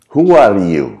Who are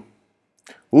you?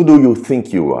 Who do you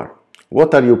think you are?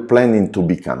 What are you planning to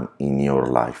become in your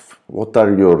life? What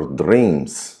are your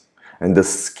dreams and the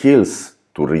skills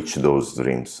to reach those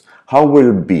dreams? How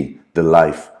will be the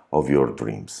life of your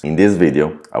dreams? In this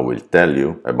video, I will tell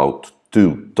you about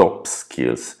 2 top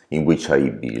skills in which I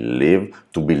believe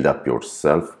to build up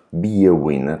yourself, be a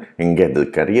winner, and get the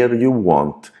career you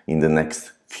want in the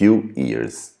next few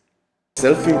years.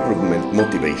 Self-improvement,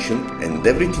 motivation, and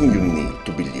everything you need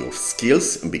to build your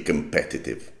skills and be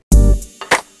competitive.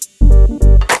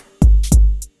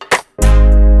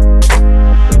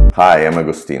 Hi, I'm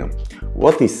Agostino.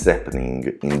 What is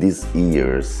happening in these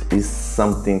years is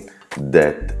something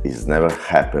that has never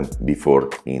happened before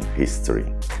in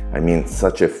history. I mean,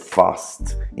 such a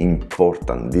fast,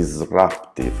 important,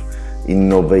 disruptive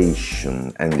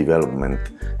innovation and development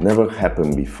never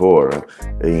happened before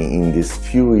in these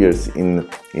few years in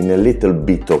a little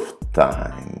bit of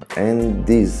time. And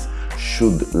this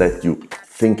should let you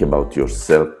think about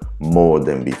yourself more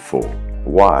than before.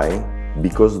 Why?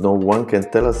 Because no one can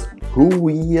tell us who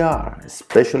we are,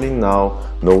 especially now.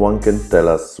 No one can tell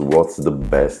us what's the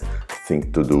best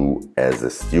thing to do as a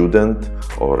student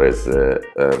or as a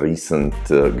recent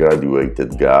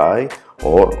graduated guy,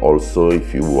 or also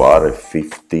if you are a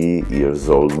 50 years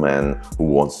old man who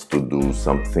wants to do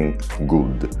something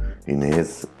good in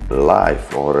his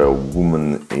life, or a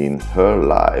woman in her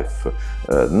life.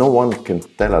 No one can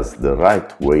tell us the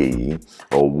right way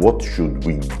or what should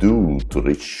we do to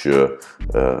reach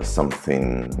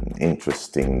something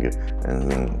interesting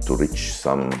and to reach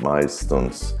some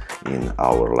milestones in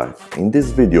our life. In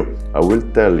this video, I will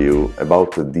tell you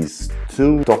about these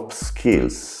 2 top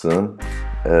skills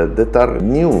that are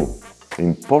new,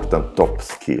 important top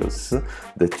skills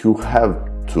that you have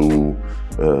to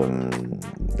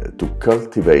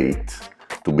cultivate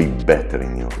to be better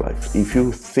in your life. If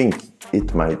you think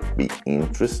it might be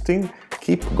interesting,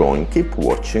 keep going, keep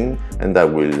watching, and I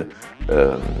will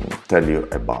tell you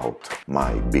about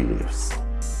my beliefs.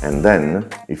 And then,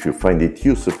 if you find it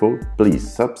useful, please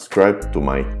subscribe to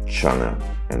my channel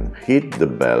and hit the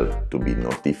bell to be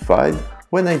notified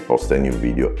when I post a new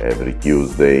video every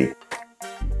Tuesday.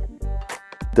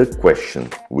 The question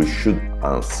we should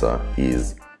answer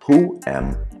is, who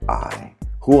am I?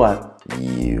 Who are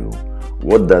you?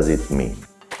 What does it mean?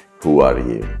 Who are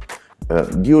you?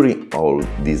 During all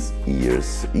these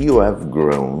years, you have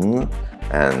grown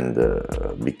and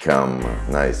become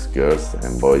nice girls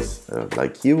and boys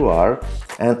like you are,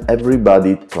 and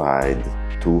everybody tried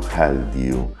to hold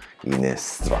you in a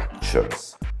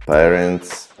structures.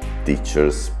 Parents,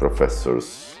 teachers,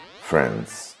 professors,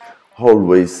 friends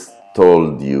always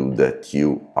told you that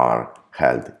you are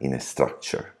held in a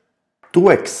structure. To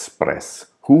express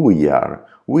who we are,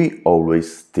 we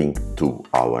always think to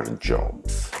our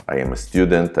jobs. I am a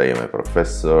student, I am a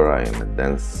professor, I am a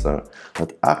dancer,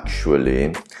 but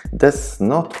actually that's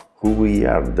not who we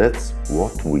are, that's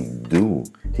what we do.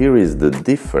 Here is the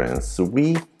difference.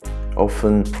 We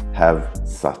often have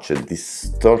such a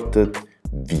distorted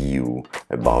view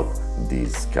about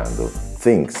these kind of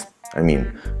things. I mean,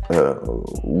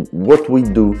 what we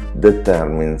do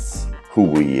determines who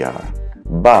we are.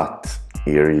 But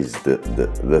here is the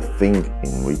thing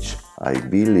in which I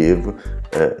believe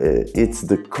it's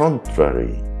the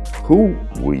contrary. Who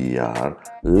we are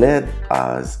led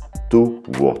us to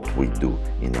what we do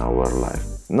in our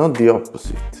life, not the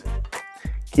opposite.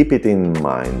 Keep it in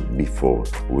mind before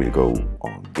we go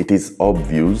on. It is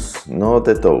obvious? Not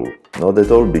at all. Not at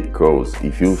all, because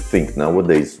if you think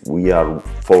nowadays we are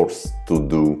forced to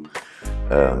do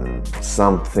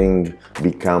something,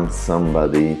 become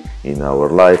somebody in our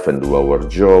life and do our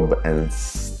job and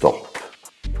stop.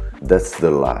 That's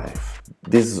the life.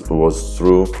 This was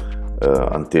true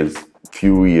until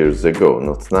few years ago,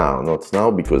 not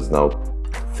now, because now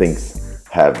things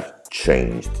have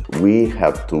changed. We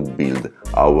have to build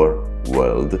our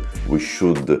world. We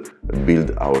should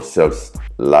build ourselves.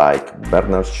 Like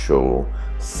Bernard Shaw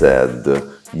said,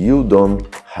 you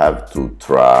don't have to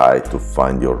try to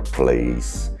find your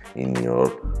place in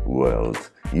your world.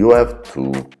 You have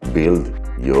to build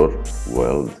your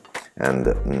world, and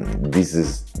this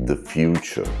is the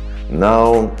future.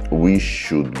 Now we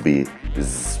should be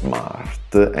smart,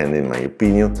 and in my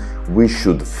opinion, we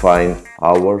should find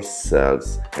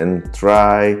ourselves and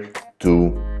try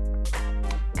to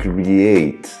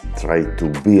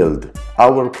build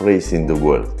our place in the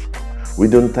world. We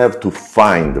don't have to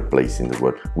find a place in the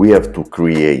world, we have to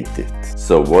create it.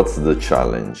 So what's the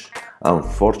challenge?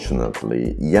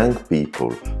 Unfortunately, young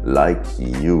people like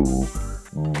you,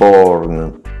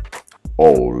 born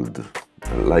old,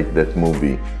 like that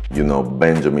movie, you know,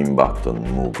 Benjamin Button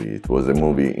movie. It was a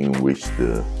movie in which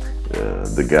the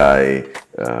guy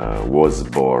was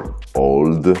born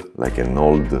old, like an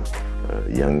old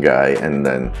young guy, and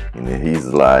then in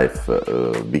his life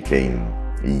became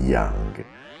young.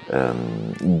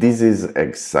 This is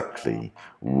exactly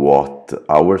what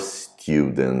our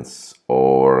students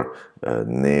or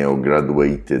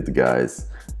neo-graduated guys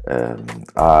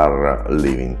are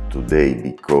living today,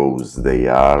 because they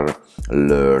are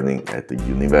learning at the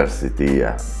university.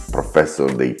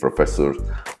 The professors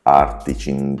are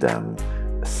teaching them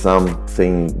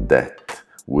something that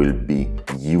will be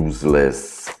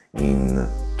useless in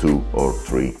 2 or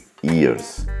 3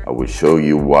 years. I will show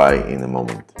you why in a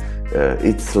moment.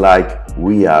 It's like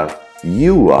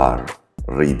you are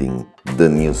reading the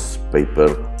newspaper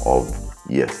of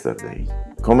yesterday.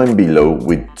 Comment below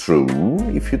with true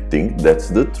if you think that's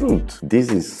the truth. This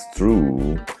is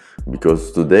true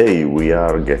because today we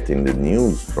are getting the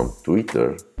news from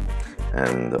Twitter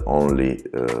and only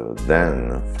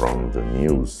then from the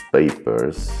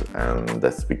newspapers, and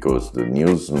that's because the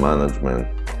news management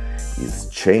is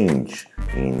changed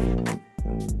in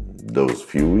those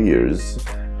few years,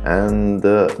 and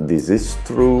this is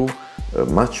true,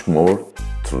 much more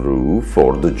true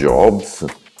for the jobs,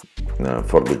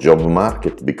 for the job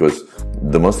market, because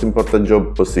the most important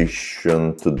job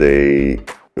position today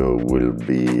will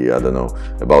be, I don't know,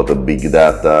 about a big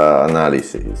data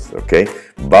analysis, okay?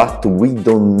 But we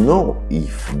don't know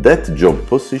if that job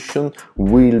position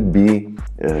will be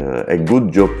a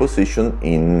good job position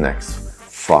in next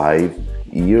 5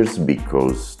 years,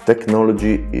 because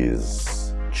technology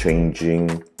is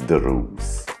changing the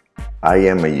rules. I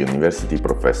am a university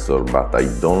professor, but I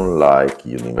don't like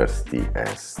university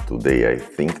as today. I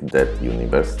think that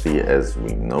university as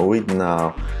we know it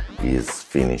now is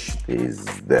finished, is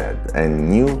dead, and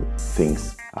new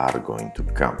things are going to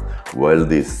come.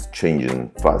 World is changing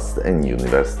fast, and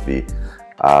university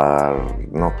are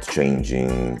not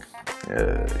changing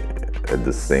at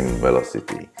the same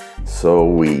velocity. So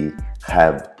we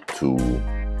have to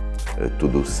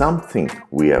do something.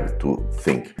 We have to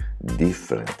think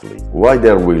differently. Why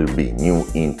there will be new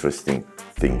interesting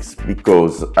things?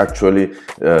 Because actually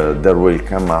there will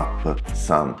come up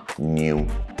some new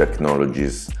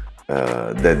technologies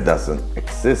that doesn't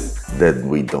exist, that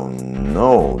we don't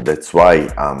know. That's why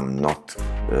I'm not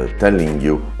telling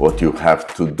you what you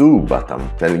have to do, but I'm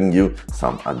telling you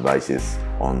some advices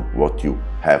on what you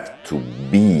have to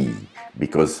be,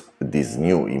 because these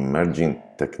new emerging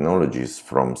technologies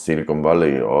from Silicon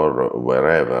Valley or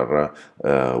wherever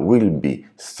will be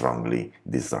strongly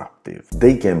disruptive.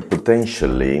 They can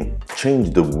potentially change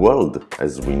the world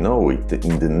as we know it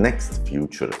in the next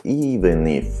future, even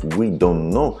if we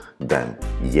don't know them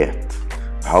yet.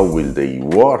 How will they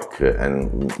work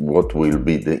and what will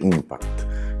be the impact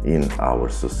in our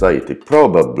society?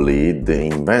 Probably the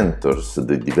inventors,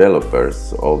 the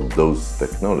developers of those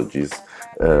technologies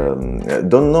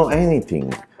don't know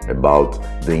anything about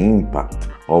the impact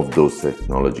of those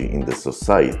technology in the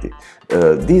society.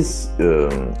 This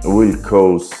will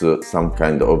cause some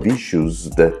kind of issues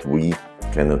that we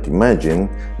cannot imagine,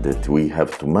 that we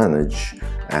have to manage,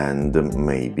 and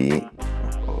maybe,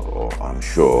 I'm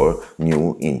sure,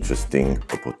 new interesting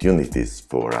opportunities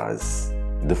for us.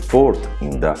 The fourth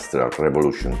industrial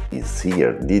revolution is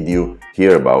here. Did you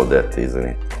hear about that, isn't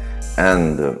it?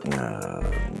 And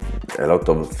a lot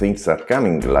of things are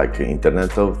coming, like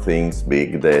Internet of Things,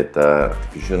 big data,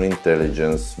 artificial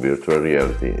intelligence, virtual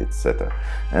reality, etc.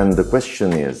 And the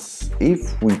question is,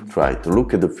 if we try to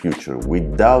look at the future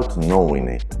without knowing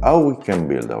it, how we can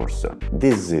build ourselves?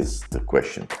 This is the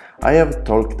question. I have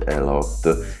talked a lot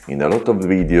in a lot of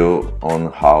videos on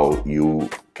how you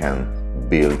can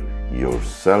build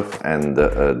yourself, and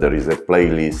there is a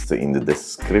playlist in the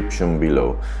description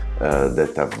below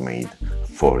that I've made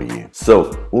for you. So,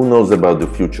 who knows about the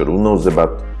future? Who knows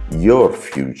about your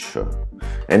future?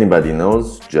 Anybody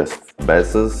knows? Jeff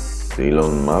Bezos,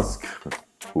 Elon Musk,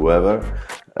 whoever?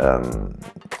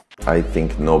 I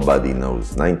think nobody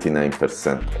knows.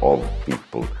 99% of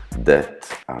people that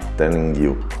are telling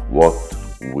you what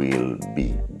will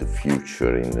be the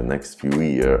future in the next few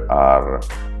years are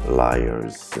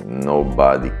liars.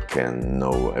 Nobody can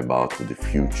know about the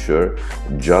future.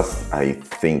 Just, I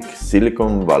think,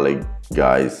 Silicon Valley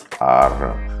guys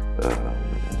are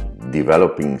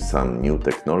developing some new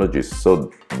technologies,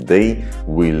 so they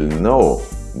will know,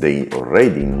 they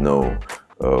already know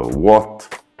what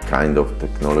kind of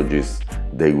technologies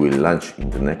they will launch in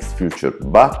the next future,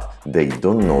 but they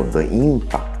don't know the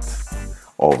impact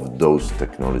of those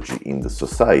technology in the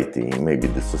society. Maybe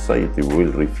the society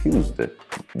will refuse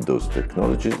those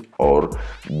technologies, or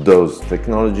those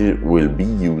technology will be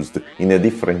used in a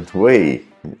different way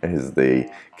as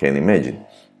they can imagine.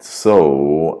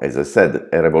 So, as I said,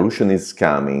 a revolution is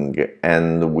coming,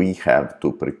 and we have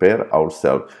to prepare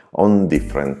ourselves in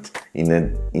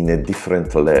a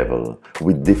different level,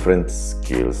 with different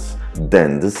skills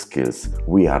than the skills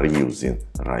we are using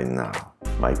right now.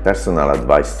 My personal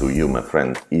advice to you, my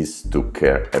friend, is to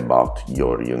care about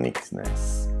your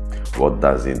uniqueness. What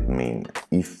does it mean?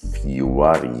 If you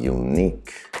are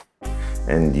unique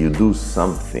and you do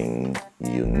something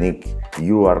unique,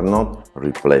 you are not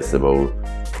replaceable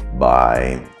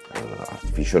by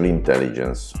artificial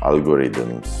intelligence,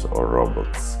 algorithms, or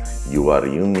robots. You are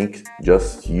unique,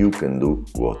 just you can do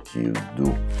what you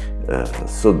do.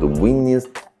 So the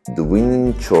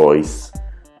winning choice,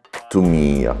 to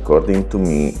me, according to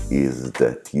me, is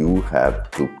that you have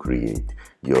to create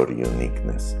your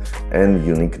uniqueness. And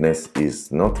uniqueness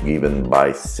is not given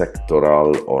by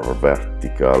sectoral or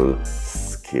vertical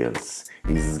skills.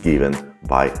 It is given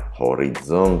by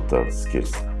horizontal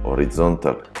skills,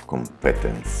 horizontal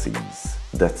competencies.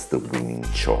 That's the winning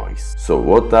choice. So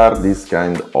what are these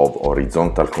kind of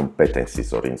horizontal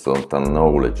competencies, horizontal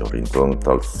knowledge,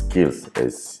 horizontal skills,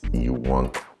 as you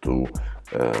want to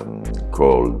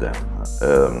call them?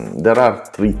 There are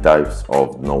three types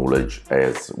of knowledge,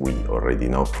 as we already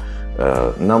know.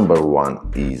 Number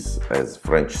one is, as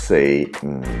French say,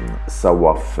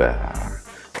 savoir-faire.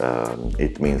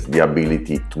 It means the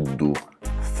ability to do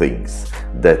things.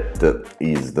 That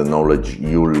is the knowledge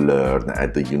you learn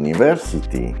at the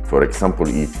university. For example,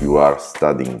 if you are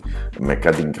studying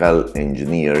mechanical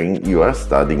engineering, you are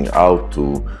studying how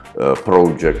to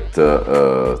project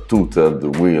toothed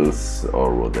wheels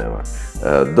or whatever.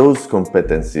 Those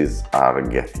competencies are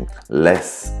getting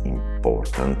less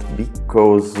important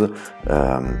because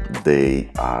they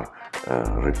are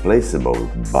replaceable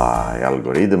by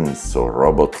algorithms or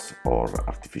robots or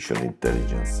artificial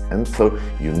intelligence, and so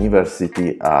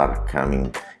universities are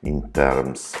coming in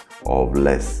terms of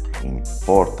less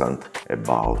importance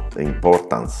about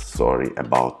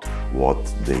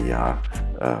what they are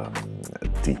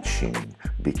teaching,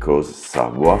 because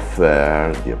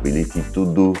savoir-faire, the ability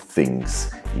to do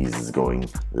things, is going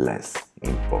less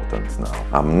important now.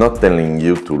 I'm not telling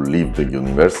you to leave the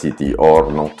university or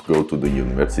not go to the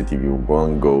university if you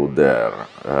won't go there.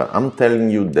 I'm telling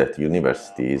you that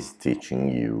university is teaching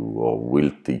you or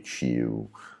will teach you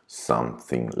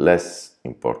something less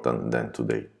important than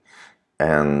today.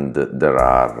 And there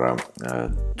are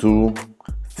two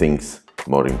things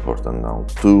more important now,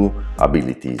 two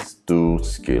abilities, two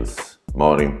skills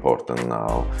more important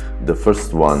now. The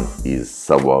first one is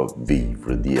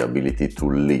savoir-vivre, the ability to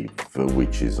live,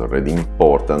 which is already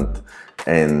important,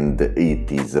 and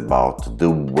it is about the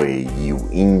way you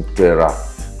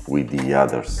interact with the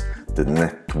others, the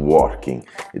networking.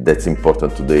 That's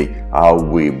important today, how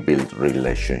we build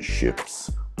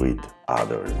relationships with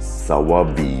others.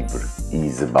 Savoir-vivre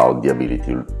is about the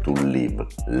ability to live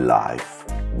life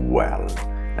well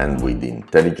and with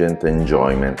intelligent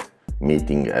enjoyment,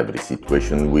 meeting every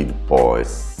situation with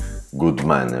poise, good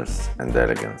manners and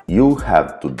elegance. You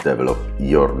have to develop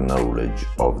your knowledge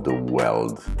of the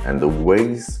world and the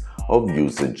ways of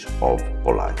usage of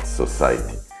polite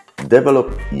society.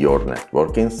 Develop your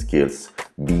networking skills,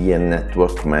 be a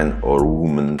network man or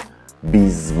woman, be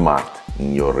smart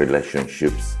in your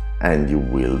relationships, and you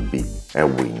will be a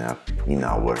winner in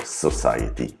our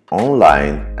society,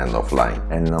 online and offline.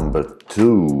 And number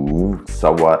two,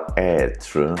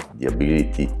 savoir-être, the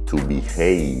ability to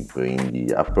behave in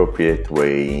the appropriate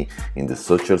way in the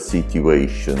social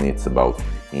situation. It's about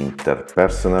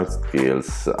interpersonal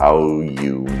skills, how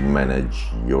you manage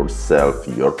yourself,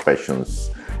 your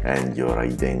passions, and your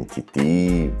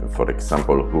identity. For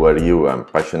example, who are you? I'm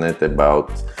passionate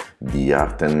about the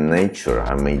art and nature.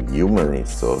 I'm a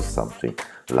humanist or something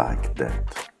like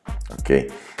that.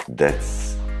 Okay,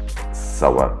 that's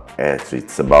savoir-être.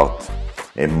 It's about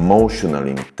emotional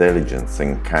intelligence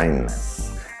and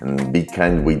kindness, and be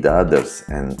kind with others,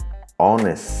 and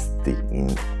honesty in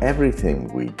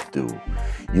everything we do.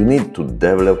 You need to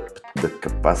develop the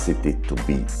capacity to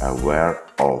be aware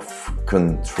of,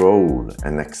 control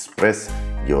and express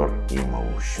your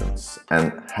emotions,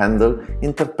 and handle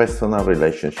interpersonal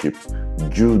relationships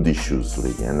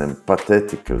judiciously and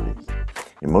empathetically.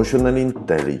 Emotional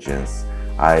intelligence,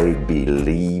 I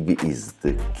believe, is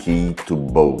the key to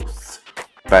both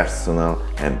personal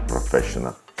and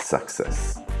professional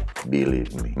success.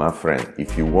 Believe me. My friend,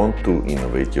 if you want to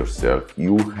innovate yourself,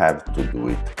 you have to do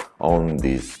it on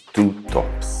these two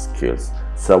top skills: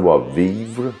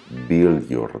 Savoir-vivre, build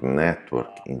your network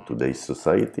in today's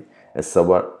society, and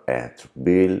savoir-être,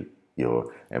 build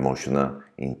your emotional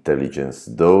intelligence.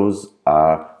 Those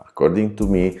are, according to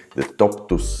me, the top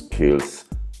 2 skills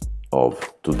of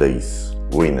today's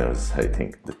winners. I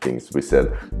think the things we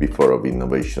said before of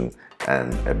innovation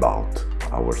and about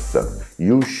ourselves.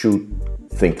 You should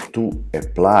think to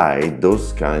apply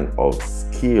those kind of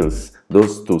skills,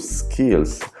 those 2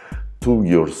 skills, to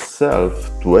yourself,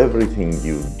 to everything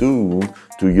you do,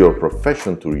 to your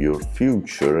profession, to your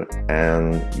future,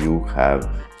 and you have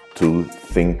to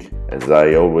think, as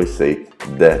I always say,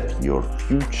 that your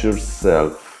future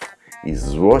self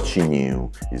is watching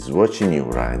you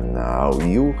right now.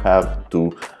 You have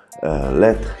to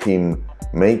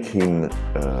make him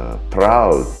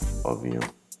proud of you.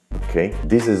 Okay,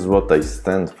 this is what I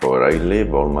stand for. I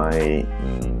live all my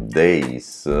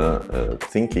days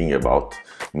thinking about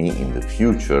me in the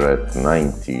future at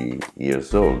 90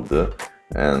 years old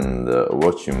and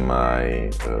watching my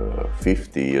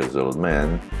 50 years old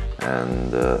man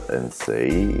and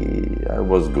say I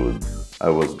was good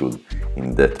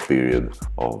in that period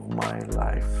of my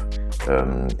life.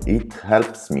 It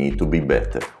helps me to be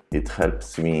better. It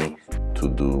helps me to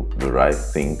do the right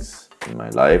things in my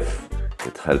life.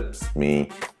 It helps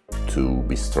me to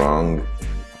be strong,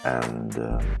 and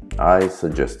I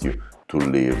suggest you to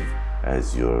live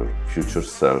as your future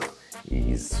self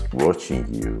is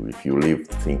watching you. If you live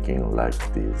thinking like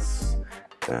this,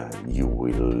 you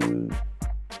will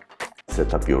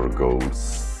set up your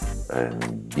goals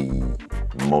and be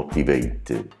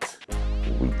motivated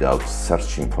without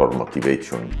searching for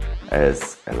motivation,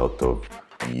 as a lot of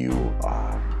you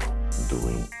are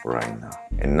doing right now.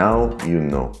 And now you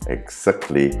know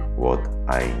exactly what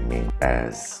I mean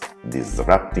as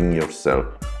disrupting yourself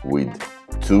with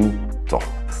 2 top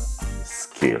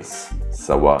skills,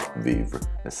 savoir-vivre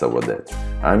and savoir-être.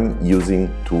 I'm using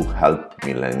to help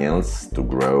millennials to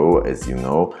grow, as you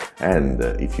know, and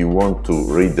if you want to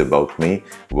read about me,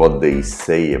 what they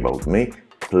say about me,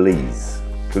 please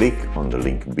click on the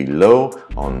link below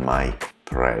on my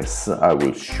press. I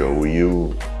will show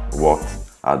you what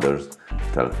others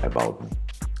tell about me.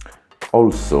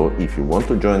 Also, if you want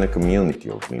to join a community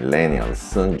of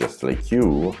millennials just like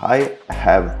you, I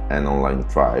have an online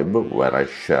tribe where I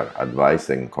share advice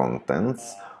and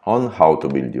contents on how to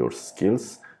build your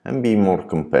skills and be more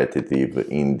competitive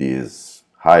in this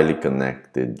highly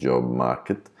connected job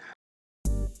market.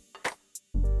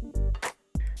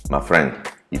 My friend,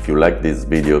 if you like this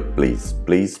video, please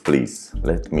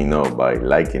let me know by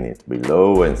liking it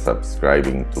below and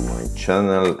subscribing to my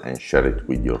channel and share it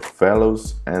with your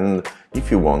fellows. And if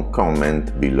you want,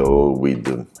 comment below with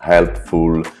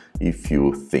helpful if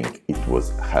you think it was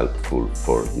helpful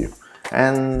for you.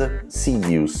 And see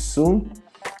you soon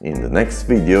in the next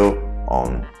video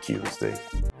on Tuesday.